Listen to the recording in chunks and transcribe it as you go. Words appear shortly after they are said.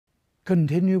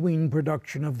Continuing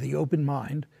production of The Open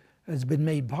Mind has been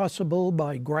made possible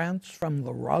by grants from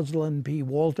the Rosalind P.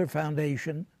 Walter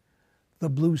Foundation, the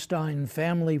Bluestein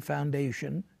Family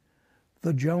Foundation,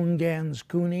 the Joan Gans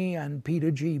Cuny and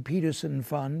Peter G. Peterson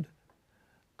Fund,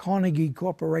 Carnegie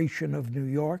Corporation of New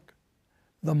York,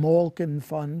 the Malkin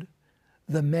Fund,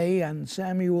 the May and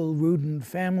Samuel Rudin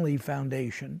Family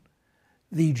Foundation,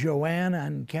 the Joanne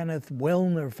and Kenneth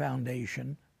Wellner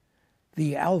Foundation,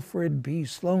 the Alfred P.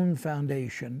 Sloan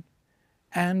Foundation,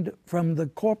 and from the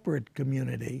corporate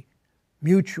community,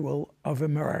 Mutual of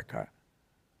America.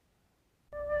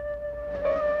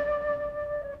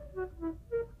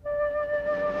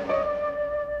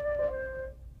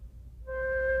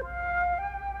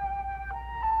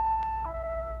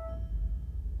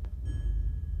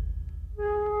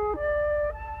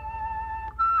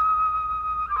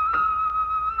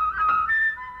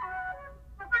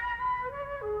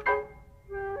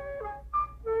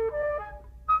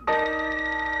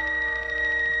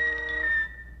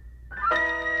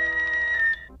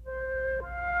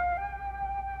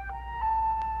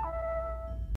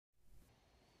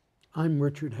 I'm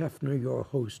Richard Heffner, your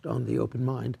host on The Open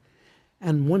Mind,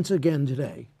 and once again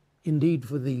today, indeed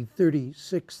for the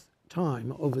 36th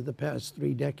time over the past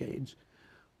 3 decades,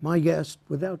 my guest,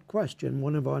 without question,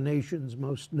 one of our nation's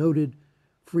most noted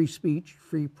free speech,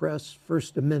 free press,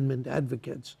 First Amendment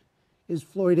advocates, is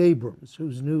Floyd Abrams,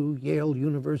 whose new Yale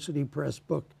University Press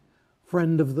book,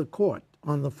 Friend of the Court,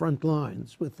 On the Front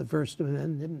Lines with the First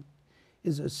Amendment,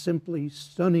 is a simply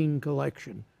stunning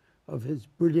collection of his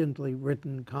brilliantly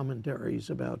written commentaries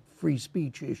about free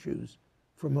speech issues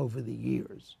from over the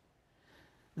years.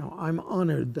 Now, I'm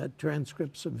honored that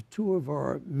transcripts of 2 of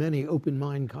our many open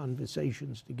mind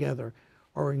conversations together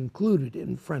are included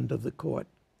in Friend of the Court,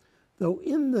 though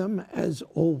in them, as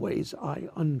always, I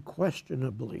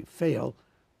unquestionably fail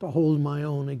to hold my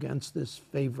own against this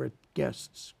favorite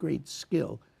guest's great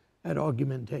skill at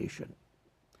argumentation.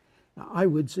 Now, I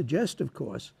would suggest, of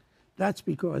course, that's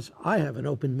because I have an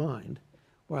open mind,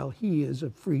 while he is a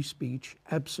free speech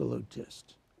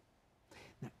absolutist.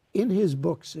 Now, in his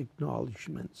book's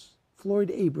acknowledgments, Floyd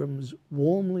Abrams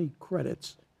warmly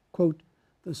credits, quote,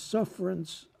 the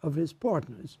sufferance of his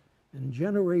partners and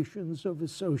generations of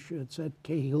associates at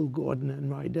Cahill, Gordon,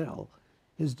 and Rydell,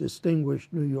 his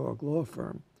distinguished New York law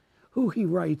firm, who, he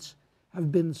writes,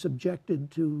 have been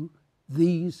subjected to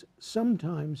these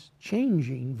sometimes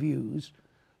changing views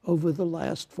over the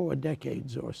last 4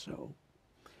 decades or so.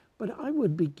 But I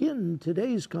would begin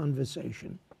today's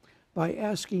conversation by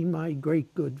asking my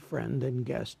great good friend and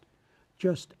guest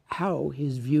just how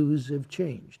his views have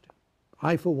changed.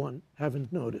 I, for one,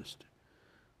 haven't noticed.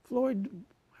 Floyd,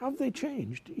 how have they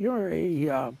changed?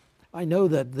 I know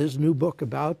that this new book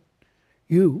about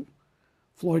you,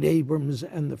 Floyd Abrams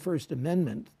and the First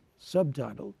Amendment,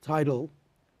 title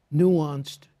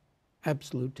Nuanced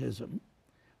Absolutism,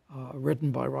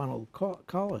 written by Ronald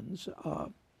Collins,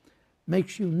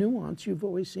 makes you nuance. You've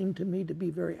always seemed to me to be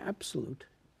very absolute.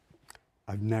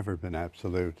 I've never been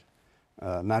absolute,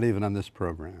 not even on this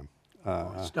program.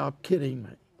 Stop kidding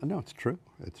me. No, it's true.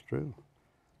 It's true.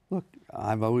 Look,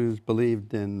 I've always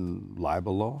believed in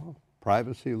libel law,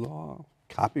 privacy law,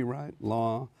 copyright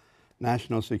law,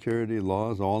 national security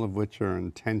laws, all of which are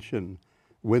in tension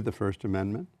with the First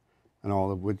Amendment, and all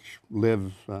of which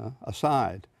live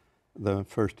aside the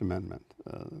First Amendment.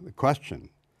 The question,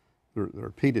 the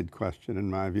repeated question in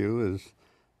my view, is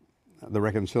the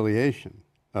reconciliation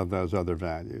of those other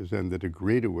values and the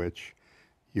degree to which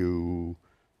you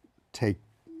take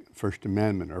First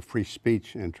Amendment or free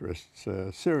speech interests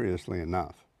seriously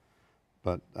enough.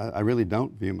 But I really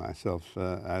don't view myself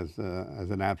as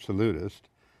an absolutist.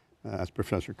 As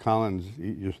Professor Collins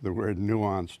used the word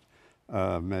nuanced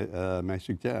may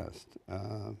suggest.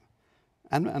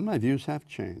 And my views have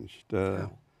changed.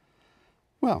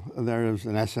 Well, there is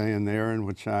an essay in there in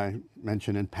which I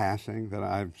mention in passing that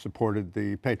I've supported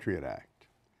the Patriot Act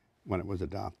when it was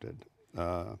adopted.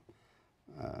 So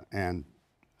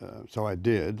I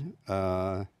did,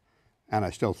 and I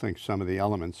still think some of the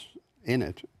elements in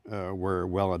it were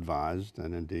well advised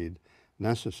and indeed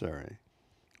necessary.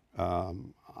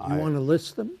 You want to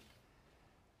list them?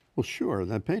 Well, sure.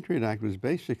 The Patriot Act was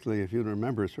basically, if you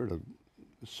remember, sort of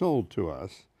sold to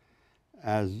us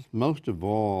as most of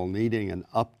all needing an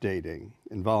updating,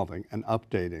 involving an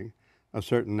updating of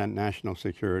certain national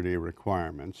security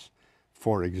requirements.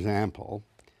 For example,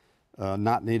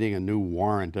 not needing a new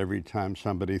warrant every time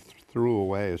somebody threw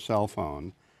away a cell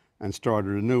phone and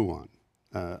started a new one,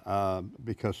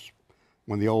 because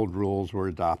when the old rules were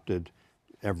adopted,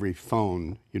 every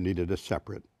phone you needed a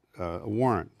separate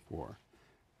warrant for.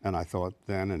 And I thought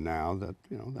then and now that,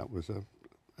 that was an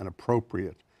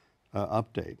appropriate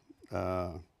update.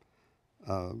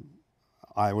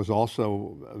 I was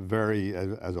also very,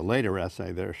 as a later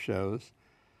essay there shows,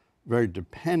 very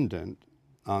dependent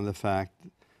on the fact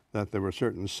that there were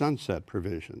certain sunset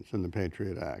provisions in the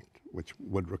Patriot Act, which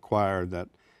would require that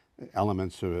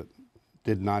elements of it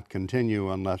did not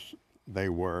continue unless they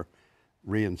were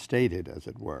reinstated, as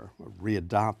it were, or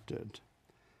readopted.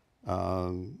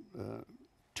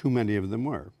 Too many of them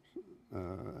were.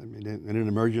 I mean, in an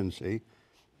emergency,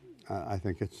 I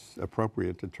think it's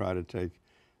appropriate to try to take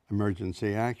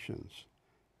emergency actions.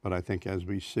 But I think as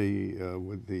we see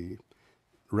with the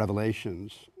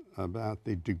revelations about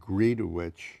the degree to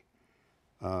which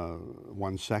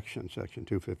one section, Section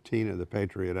 215 of the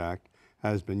Patriot Act,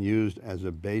 has been used as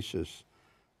a basis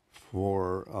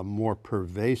for a more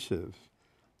pervasive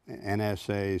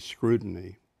NSA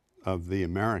scrutiny of the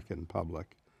American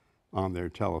public on their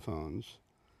telephones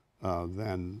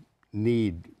than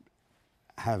need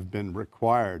have been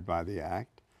required by the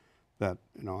Act, that,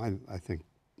 I think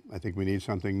we need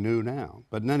something new now.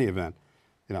 But in any event,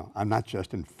 I'm not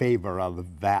just in favor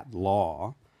of that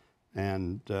law,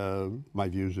 and my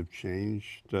views have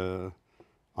changed on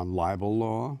libel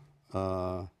law.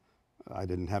 I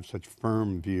didn't have such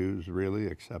firm views, really,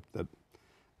 except that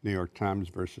New York Times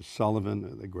versus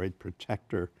Sullivan, the great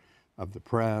protector of the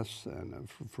press and of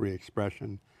free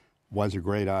expression, was a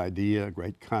great idea, a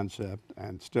great concept,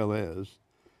 and still is.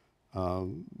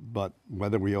 But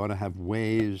whether we ought to have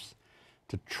ways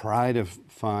to try to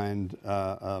find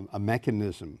a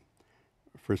mechanism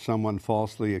for someone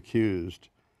falsely accused,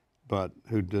 but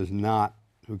who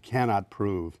cannot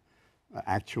prove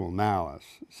actual malice,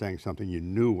 saying something you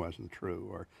knew wasn't true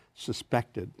or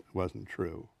suspected wasn't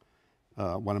true.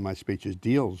 One of my speeches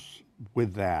deals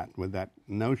with that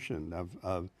notion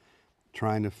of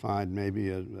trying to find maybe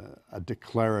a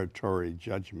declaratory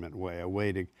judgment way, a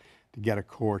way to get a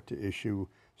court to issue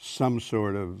some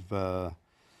sort of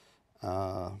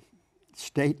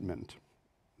statement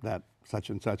that such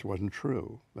and such wasn't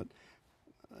true. But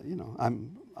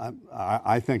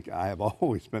I think I have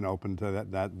always been open to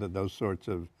those sorts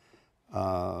of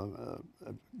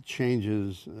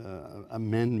changes,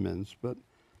 amendments, but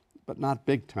not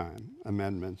big time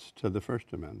amendments to the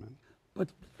First Amendment. But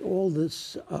all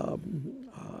this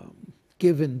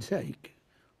give and take,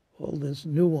 all this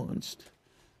nuanced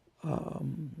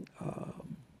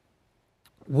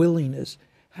willingness,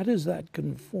 how does that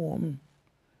conform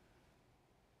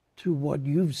to what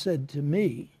you've said to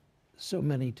me so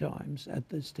many times at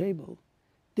this table?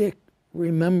 Dick,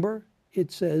 remember,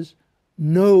 it says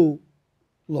no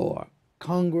law.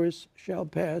 Congress shall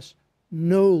pass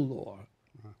no law.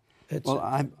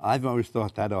 Well, I've always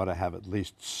thought that ought to have at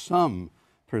least some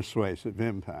persuasive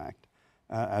impact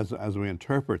as we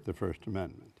interpret the First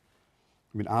Amendment.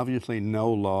 I mean, obviously no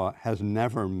law has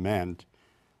never meant,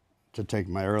 to take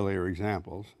my earlier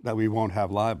examples, that we won't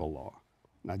have libel law.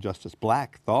 Now, Justice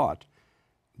Black thought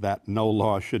that no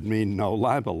law should mean no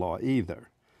libel law either.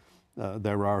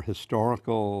 There are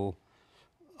historically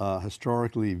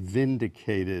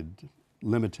vindicated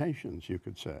limitations, you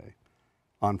could say,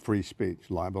 on free speech.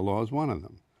 Libel law is one of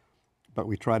them. But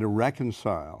we try to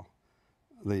reconcile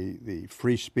the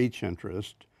free speech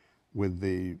interest with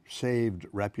the saved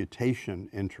reputation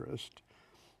interest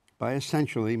by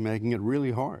essentially making it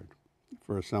really hard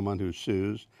for someone who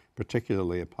sues,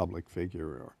 particularly a public figure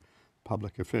or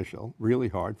public official, really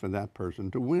hard for that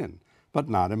person to win, but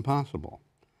not impossible.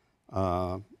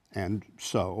 And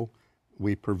so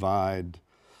we provide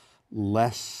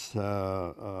less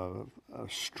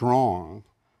strong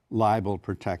libel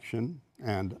protection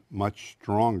and much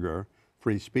stronger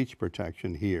free speech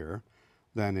protection here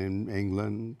than in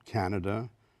England, Canada,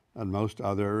 and most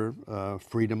other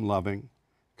freedom-loving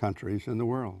countries in the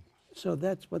world. So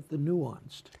that's what the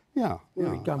nuanced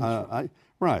really comes from.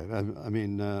 Right. I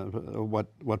mean,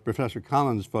 what Professor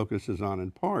Collins focuses on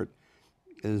in part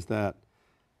is that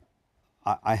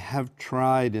I have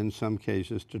tried in some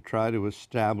cases to try to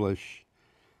establish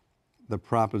the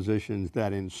propositions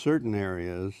that in certain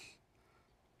areas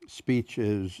speech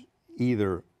is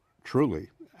either truly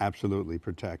absolutely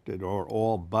protected or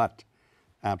all but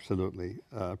absolutely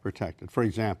protected. For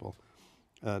example,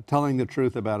 telling the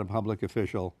truth about a public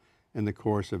official in the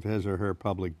course of his or her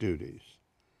public duties.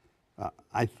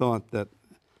 I thought that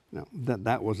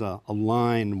that was a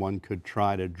line one could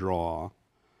try to draw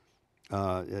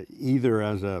either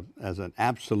as an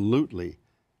absolutely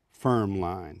firm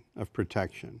line of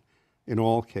protection in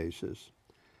all cases,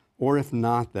 or if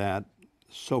not that,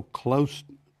 so close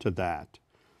to that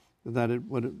it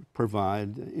would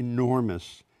provide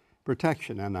enormous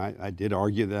protection. And I did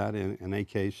argue that in a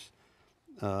case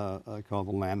called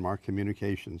the Landmark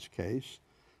Communications case,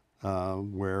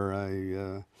 where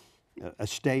a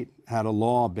state had a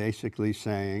law basically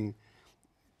saying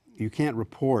you can't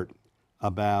report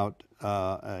about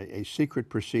a secret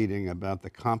proceeding about the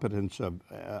competence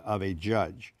of a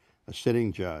judge, a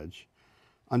sitting judge,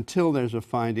 until there's a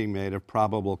finding made of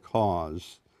probable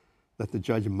cause that the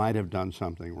judge might have done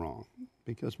something wrong,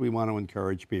 because we want to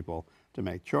encourage people to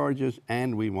make charges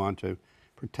and we want to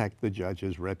protect the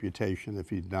judge's reputation if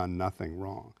he's done nothing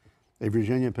wrong. A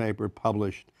Virginia paper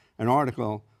published an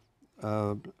article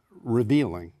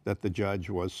revealing that the judge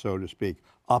was, so to speak,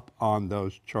 up on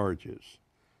those charges.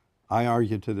 I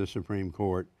argued to the Supreme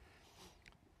Court,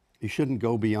 you shouldn't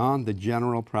go beyond the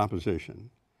general proposition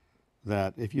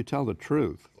that if you tell the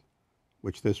truth,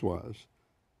 which this was,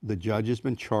 the judge has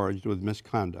been charged with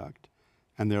misconduct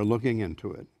and they're looking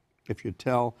into it. If you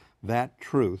tell that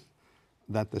truth,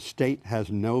 that the state has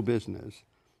no business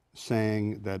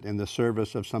saying that in the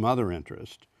service of some other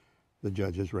interest, the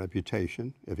judge's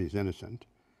reputation, if he's innocent,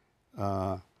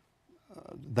 that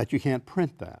you can't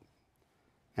print that.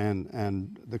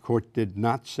 And the court did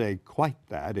not say quite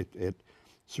that. It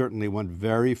certainly went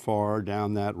very far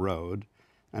down that road,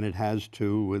 and it has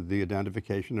to with the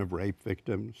identification of rape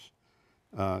victims,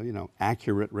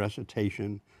 accurate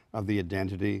recitation of the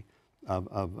identity of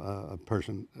a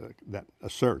person that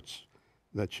asserts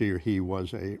that she or he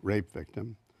was a rape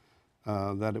victim,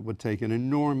 that it would take an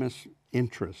enormous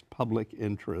interest, public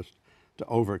interest, to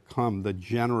overcome the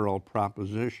general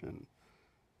proposition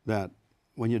that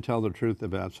when you tell the truth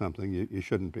about something, you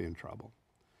shouldn't be in trouble.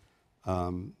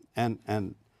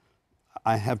 And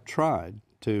I have tried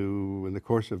to, in the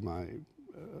course of my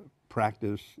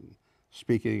practice,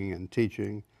 speaking and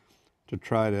teaching, to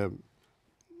try to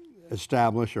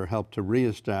establish or help to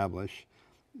reestablish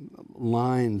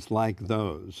lines like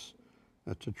those,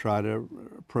 to try to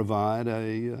provide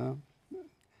a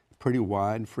pretty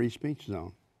wide free speech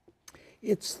zone.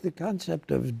 It's the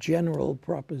concept of general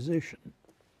proposition,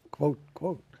 quote,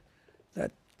 quote,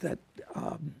 that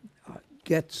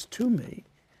gets to me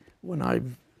when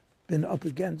I've been up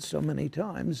against so many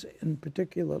times in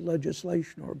particular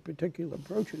legislation or particular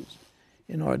approaches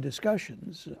in our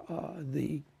discussions.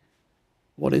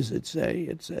 What does it say?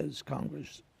 It says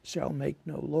Congress shall make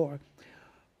no law.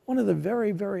 One of the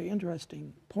very, very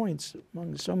interesting points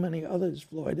among so many others,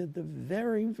 Floyd, at the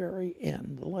very, very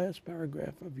end, the last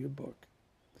paragraph of your book,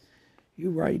 you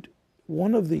write,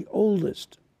 one of the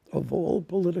oldest of all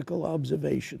political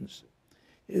observations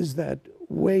is that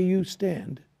where you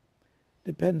stand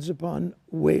depends upon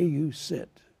where you sit.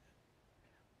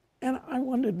 And I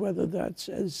wondered whether that's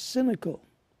as cynical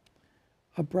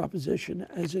a proposition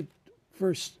as it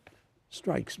first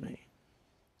strikes me.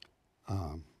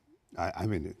 I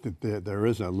mean, there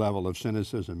is a level of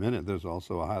cynicism in it. There's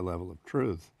also a high level of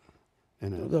truth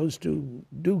in it. So those two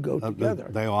do go together.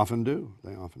 They often do.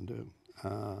 They often do.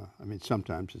 I mean,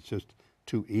 sometimes it's just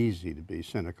too easy to be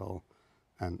cynical,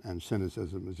 and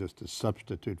cynicism is just a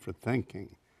substitute for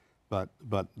thinking. But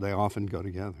they often go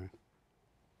together.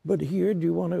 But here, do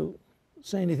you want to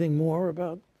say anything more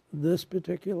about this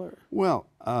particular? Well,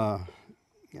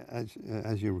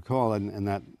 as you recall, in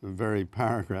that very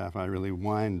paragraph, I really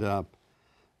wind up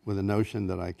with a notion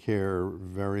that I care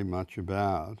very much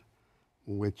about,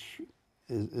 which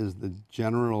is the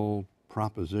general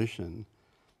proposition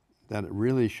that it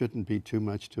really shouldn't be too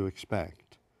much to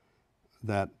expect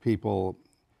that people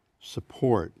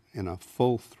support in a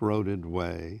full-throated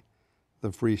way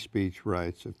the free speech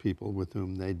rights of people with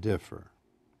whom they differ,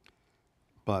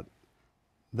 but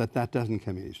that doesn't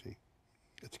come easy.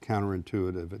 It's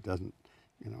counterintuitive. It doesn't,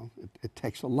 it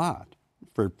takes a lot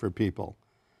for people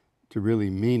to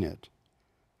really mean it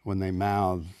when they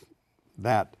mouth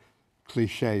that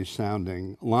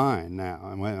cliche-sounding line now.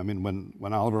 I mean,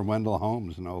 when Oliver Wendell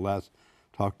Holmes, no less,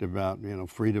 talked about,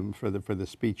 freedom for the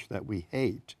speech that we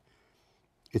hate,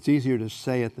 it's easier to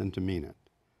say it than to mean it.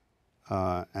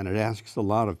 And it asks a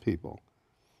lot of people,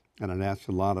 and it asks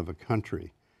a lot of a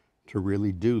country to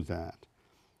really do that.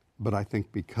 But I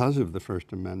think because of the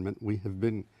First Amendment, we have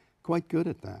been quite good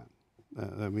at that.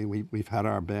 I mean, we've had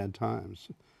our bad times,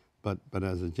 but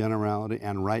as a generality,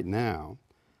 and right now,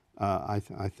 I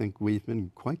think we've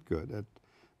been quite good at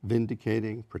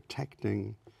vindicating,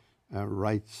 protecting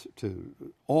rights to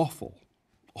awful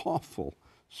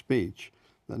speech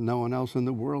that no one else in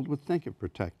the world would think of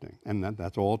protecting, and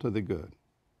that's all to the good.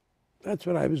 That's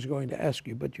what I was going to ask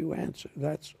you, but you answered.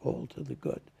 That's all to the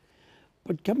good.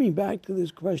 But coming back to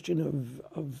this question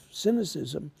of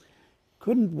cynicism,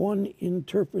 couldn't one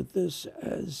interpret this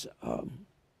as,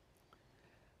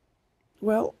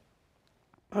 well,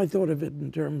 I thought of it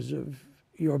in terms of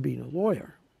your being a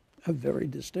lawyer, a very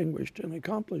distinguished and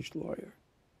accomplished lawyer,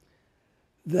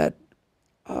 that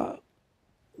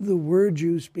the words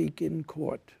you speak in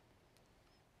court,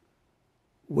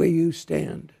 where you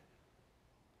stand,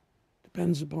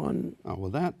 depends upon Oh, well,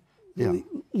 that, yeah. the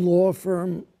law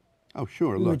firm Oh,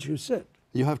 sure, in look, which you sit.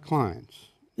 you have clients.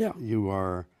 Yeah. You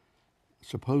are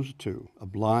supposed to,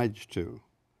 obliged to,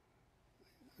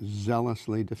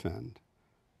 zealously defend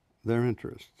their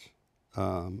interests.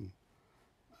 And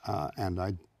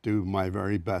I do my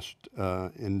very best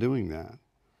in doing that.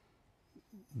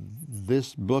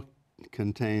 This book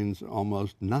contains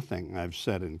almost nothing I've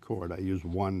said in court. I use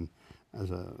one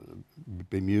as a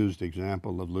bemused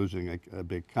example of losing a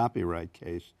big copyright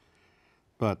case.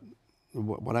 But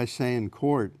what I say in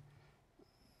court,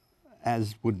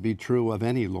 as would be true of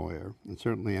any lawyer, and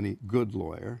certainly any good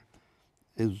lawyer,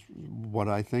 is what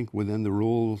I think within the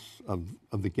rules of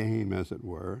the game, as it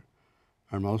were,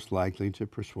 are most likely to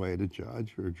persuade a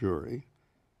judge or jury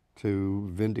to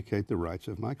vindicate the rights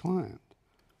of my client.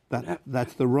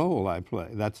 That's the role I play.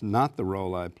 That's not the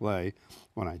role I play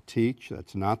when I teach.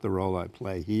 That's not the role I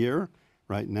play here,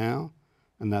 right now.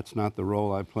 And that's not the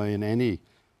role I play in any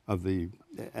of the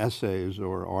essays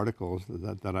or articles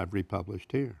that I've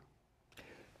republished here.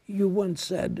 You once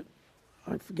said,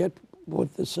 I forget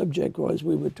what the subject was,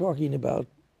 we were talking about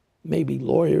maybe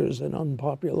lawyers and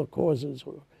unpopular causes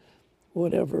or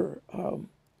whatever.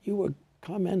 You were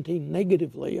commenting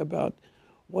negatively about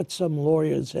what some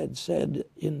lawyers had said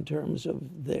in terms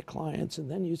of their clients, and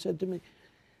then you said to me,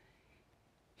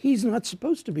 he's not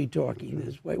supposed to be talking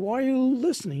this way. Why are you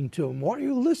listening to him? Why are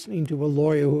you listening to a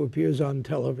lawyer who appears on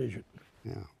television?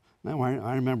 Yeah. No,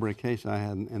 I remember a case I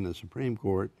had in the Supreme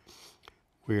Court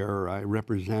where I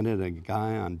represented a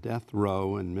guy on death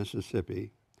row in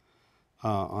Mississippi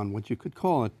on what you could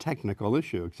call a technical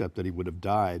issue, except that he would have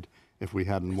died if we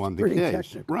hadn't won the case.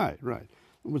 Technical. Right, right.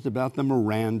 It was about the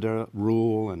Miranda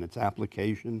rule and its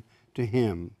application to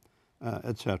him,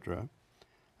 etc.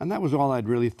 And that was all I'd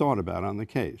really thought about on the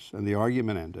case. And the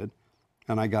argument ended,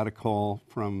 and I got a call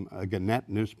from a Gannett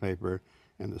newspaper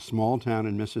in the small town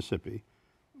in Mississippi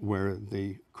where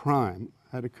the crime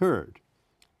had occurred.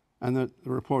 And the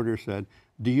reporter said,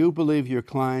 "Do you believe your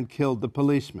client killed the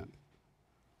policeman?"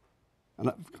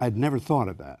 And I'd never thought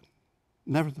of that,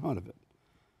 never thought of it.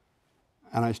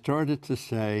 And I started to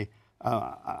say,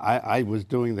 I was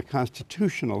doing the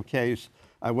constitutional case.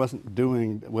 I wasn't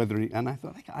doing whether he, and I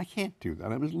thought, I can't do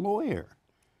that. I was a lawyer.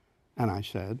 And I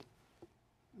said,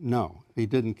 no, he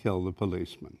didn't kill the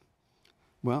policeman.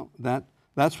 Well,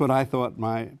 that's what I thought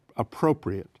my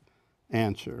appropriate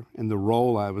answer in the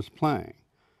role I was playing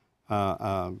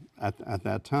at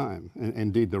that time.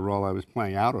 Indeed, the role I was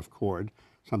playing out of court,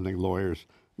 something lawyers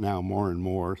now more and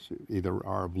more either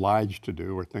are obliged to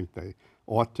do or think they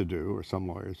ought to do, or some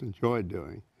lawyers enjoy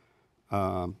doing.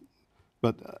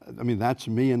 But I mean, that's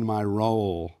me in my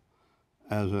role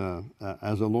as a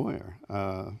lawyer.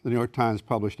 The New York Times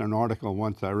published an article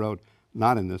once I wrote,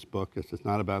 not in this book, because it's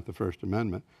not about the First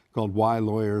Amendment, called "Why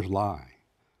Lawyers Lie."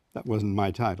 That wasn't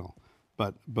my title,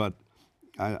 but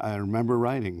I remember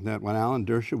writing that when Alan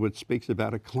Dershowitz speaks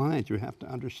about a client, you have to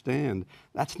understand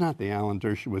that's not the Alan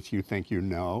Dershowitz you think you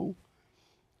know.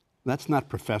 That's not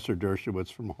Professor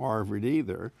Dershowitz from Harvard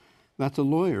either. That's a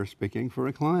lawyer speaking for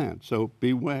a client, so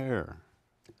beware.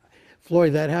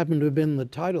 Floyd, that happened to have been the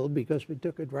title because we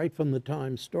took it right from the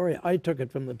Times story. I took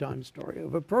it from the Times story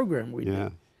of a program we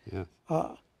did. Yeah.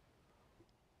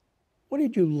 What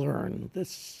did you learn?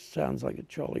 This sounds like a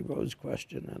Charlie Rose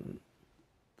question, and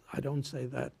I don't say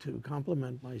that to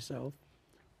compliment myself,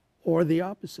 or the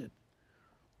opposite.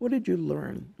 What did you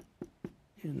learn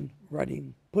in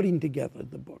writing, putting together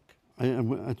the book?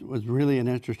 It was really an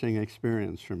interesting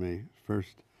experience for me.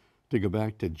 First, to go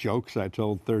back to jokes I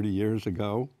told 30 years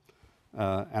ago,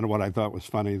 and what I thought was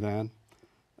funny then,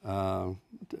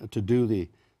 to do the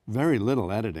very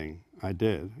little editing I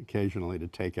did, occasionally to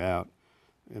take out,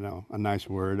 a nice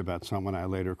word about someone I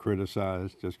later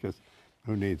criticized, just because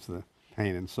who needs the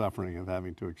pain and suffering of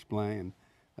having to explain,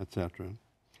 etc.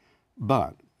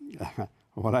 But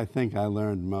what I think I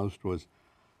learned most was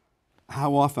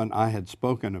how often I had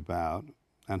spoken about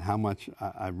and how much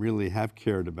I really have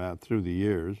cared about through the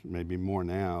years, maybe more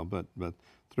now, but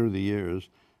through the years,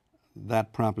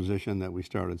 that proposition that we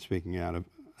started speaking out of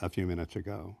a few minutes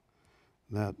ago,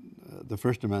 that the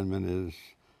First Amendment is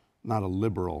not a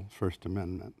liberal First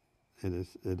Amendment.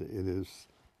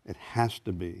 It has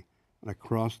to be an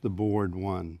across the board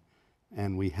one,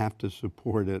 and we have to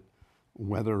support it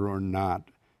whether or not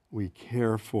we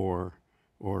care for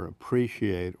or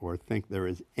appreciate or think there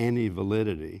is any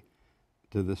validity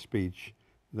to the speech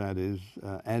that is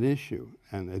at issue.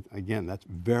 And again, that's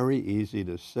very easy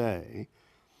to say.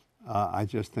 I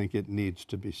just think it needs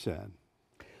to be said.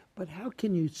 But how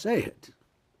can you say it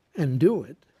and do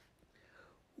it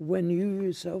when you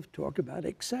yourself talk about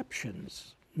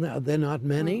exceptions? Now, they're not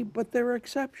many, but there are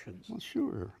exceptions. Well,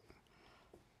 sure.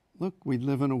 Look, we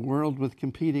live in a world with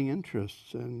competing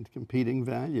interests and competing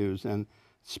values, and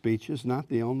speech is not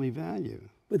the only value.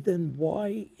 But then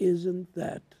why isn't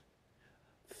that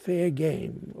fair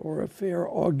game or a fair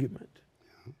argument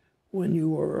when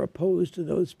you are opposed to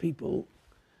those people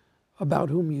about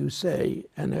whom you say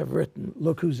and have written,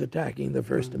 look who's attacking the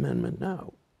First Amendment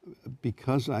now?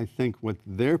 Because I think what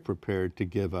they're prepared to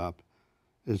give up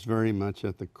is very much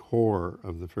at the core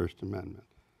of the First Amendment.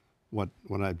 What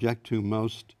I object to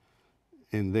most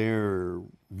in their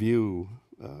view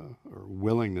or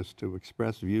willingness to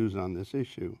express views on this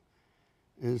issue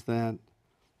is that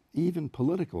even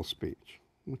political speech,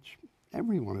 which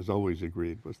everyone has always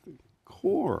agreed was the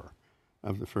core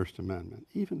of the First Amendment,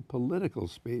 even political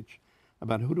speech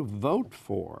about who to vote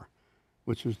for,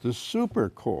 which is the super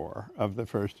core of the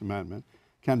First Amendment,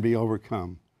 can be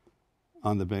overcome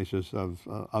on the basis of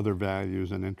other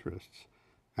values and interests.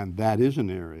 And that is an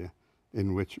area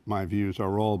in which my views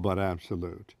are all but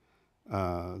absolute.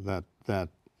 I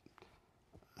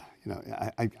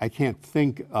can't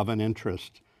think of an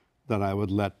interest that I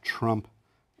would let trump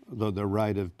the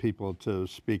right of people to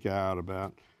speak out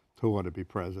about who ought to be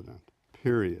president,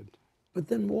 period. But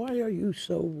then why are you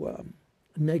so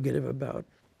negative about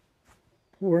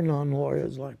poor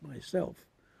non-lawyers like myself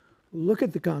who look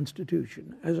at the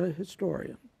Constitution as a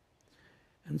historian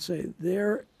and say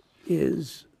there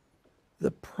is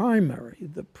the primary,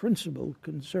 the principal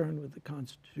concern with the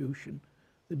Constitution,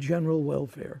 the general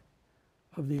welfare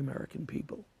of the American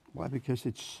people? Why? Because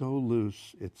it's so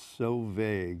loose, it's so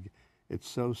vague, it's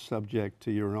so subject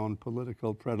to your own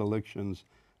political predilections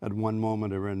at one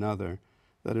moment or another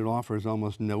that it offers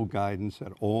almost no guidance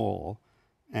at all.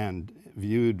 And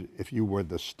viewed, if you were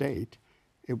the state,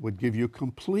 it would give you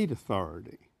complete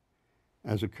authority,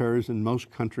 as occurs in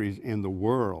most countries in the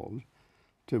world,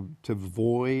 to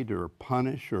void or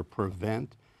punish or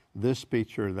prevent this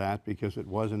speech or that because it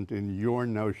wasn't in your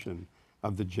notion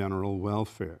of the general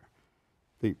welfare.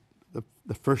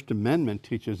 The First Amendment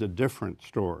teaches a different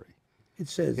story. It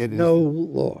says no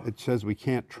law. It says we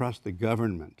can't trust the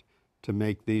government to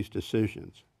make these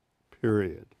decisions,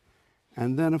 period.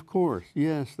 And then, of course,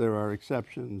 yes, there are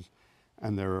exceptions,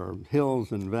 and there are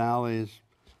hills and valleys.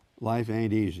 Life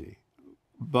ain't easy.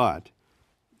 But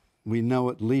we know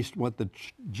at least what the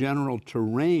general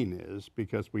terrain is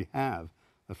because we have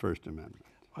the First Amendment.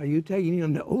 Are you taking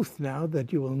an oath now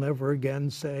that you will never again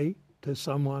say to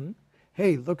someone,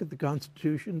 hey, look at the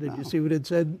Constitution, did you see what it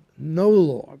said? No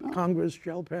law. No. Congress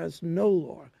shall pass no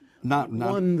law. Not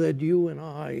one that you and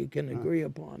I can agree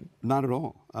upon. Not at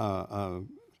all.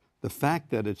 The fact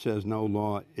that it says no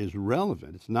law is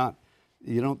relevant. It's not,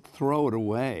 you don't throw it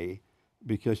away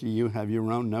because you have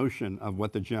your own notion of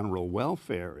what the general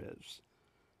welfare is.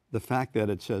 The fact that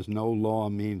it says no law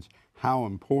means how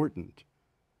important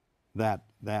that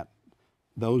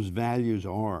those values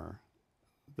are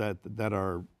that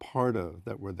are part of,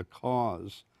 that were the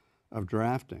cause of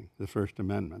drafting the First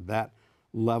Amendment. That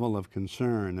level of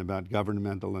concern about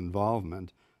governmental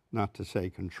involvement, not to say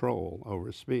control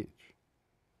over speech.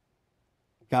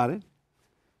 Got it?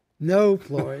 No,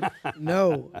 Floyd.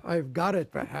 No, I've got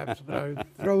it perhaps, but I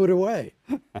throw it away.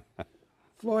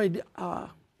 Floyd,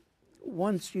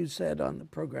 once you said on the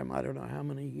program, I don't know how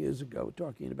many years ago,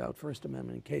 talking about First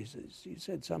Amendment cases, you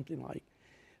said something like,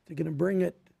 they're going to bring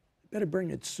it, better bring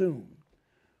it soon,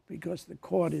 because the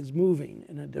court is moving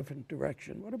in a different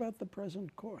direction. What about the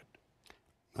present court?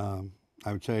 I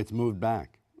would say it's moved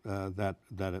back. How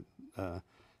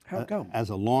come? As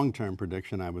a long-term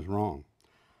prediction, I was wrong.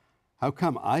 How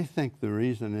come? I think the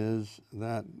reason is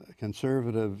that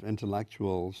conservative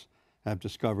intellectuals have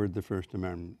discovered the First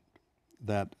Amendment.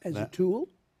 As a tool?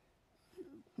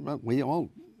 Well, we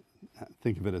all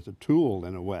think of it as a tool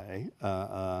in a way.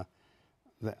 I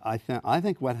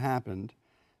think what happened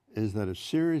is that a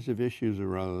series of issues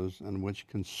arose in which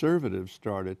conservatives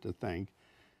started to think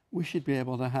we should be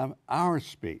able to have our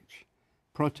speech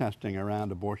protesting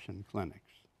around abortion clinics.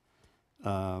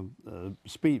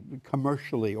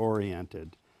 Commercially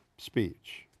oriented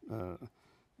speech,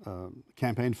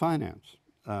 campaign finance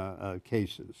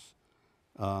cases.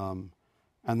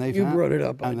 And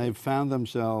they've found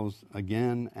themselves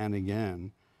again and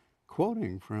again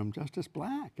quoting from Justice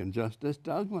Black and Justice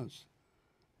Douglas.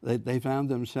 They found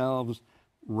themselves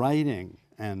writing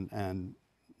and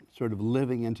sort of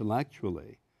living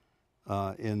intellectually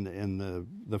in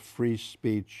the free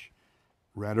speech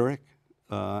rhetoric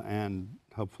and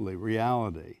hopefully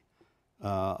reality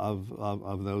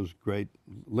of those great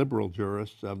liberal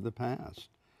jurists of the past.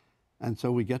 And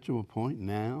so we get to a point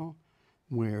now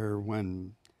where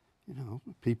when, you know,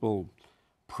 people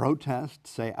protest,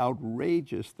 say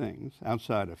outrageous things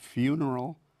outside a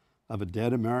funeral of a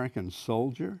dead American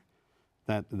soldier,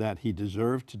 that he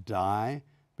deserved to die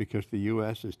because the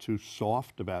U.S. is too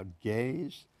soft about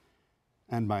gays,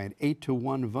 and by an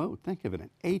 8-to-1 vote, think of it, an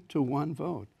 8-to-1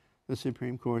 vote, the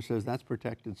Supreme Court says that's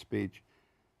protected speech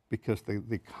because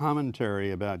the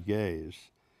commentary about gays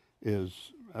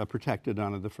is protected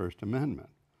under the First Amendment.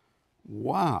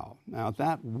 Wow. Now,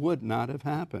 that would not have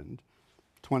happened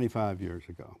 25 years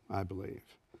ago, I believe.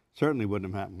 Certainly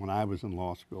wouldn't have happened when I was in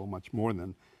law school, much more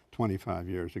than 25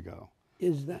 years ago.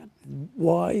 Is that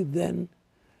why then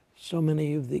so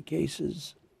many of the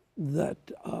cases that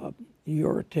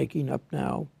you're taking up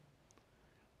now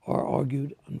are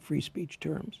argued on free speech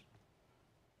terms?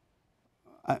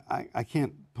 I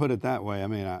can't put it that way. I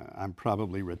mean, I'm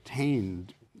probably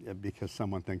retained because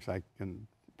someone thinks I can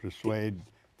persuade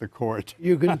the court.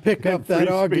 You can pick up that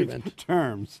argument.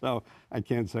 Terms, so I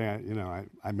can't say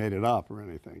I made it up or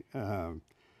anything.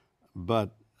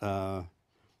 But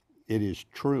it is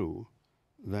true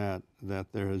that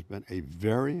there has been a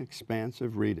very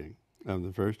expansive reading of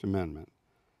the First Amendment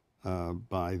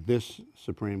by this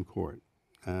Supreme Court,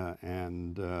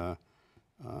 and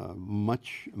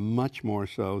much more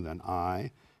so than I.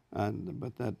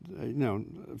 But that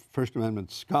First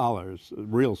Amendment scholars,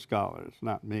 real scholars,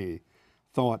 not me,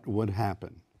 thought would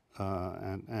happen,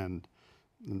 and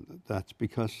that's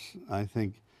because I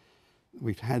think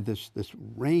we've had this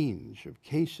range of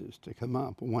cases to come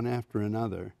up one after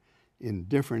another in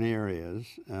different areas,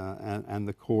 and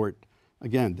the court,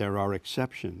 again, there are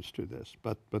exceptions to this,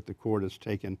 but the court has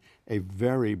taken a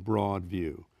very broad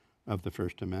view of the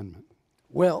First Amendment.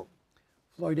 Well,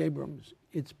 Floyd Abrams,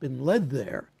 it's been led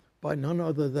there by none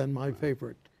other than my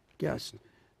favorite guest.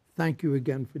 Thank you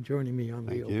again for joining me on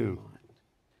The Open Mind.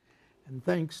 And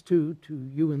thanks to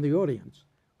you in the audience.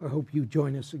 I hope you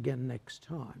join us again next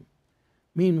time.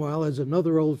 Meanwhile, as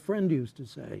another old friend used to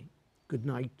say, good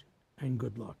night and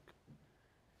good luck.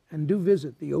 And do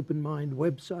visit the Open Mind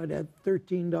website at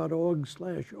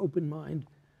 13.org/openmind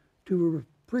to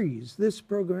reprise this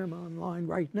program online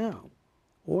right now,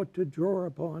 or to draw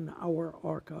upon our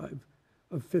archive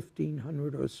of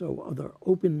 1,500 or so other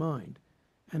Open Mind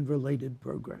and related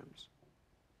programs.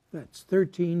 That's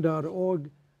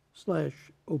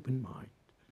 13.org/openmind.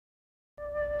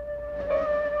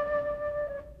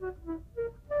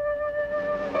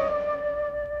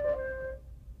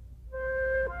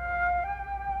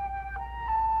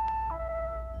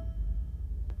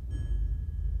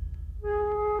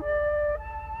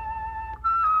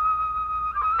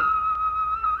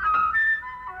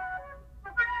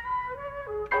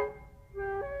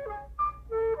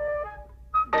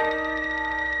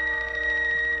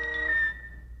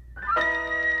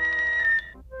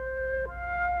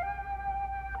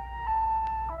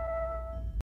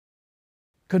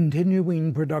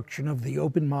 Continuing production of The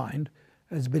Open Mind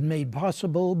has been made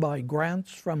possible by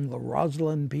grants from the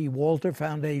Rosalind P. Walter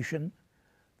Foundation,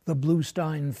 the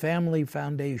Bluestein Family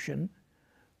Foundation,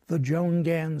 the Joan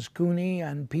Gans Cuny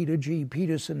and Peter G.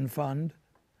 Peterson Fund,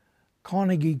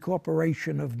 Carnegie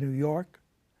Corporation of New York,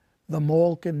 the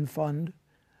Malkin Fund,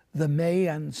 the May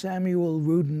and Samuel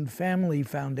Rudin Family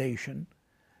Foundation,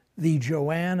 the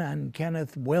Joanne and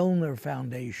Kenneth Wellner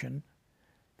Foundation,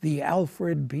 the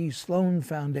Alfred P. Sloan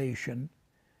Foundation,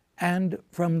 and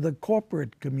from the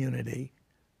corporate community,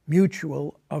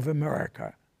 Mutual of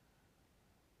America.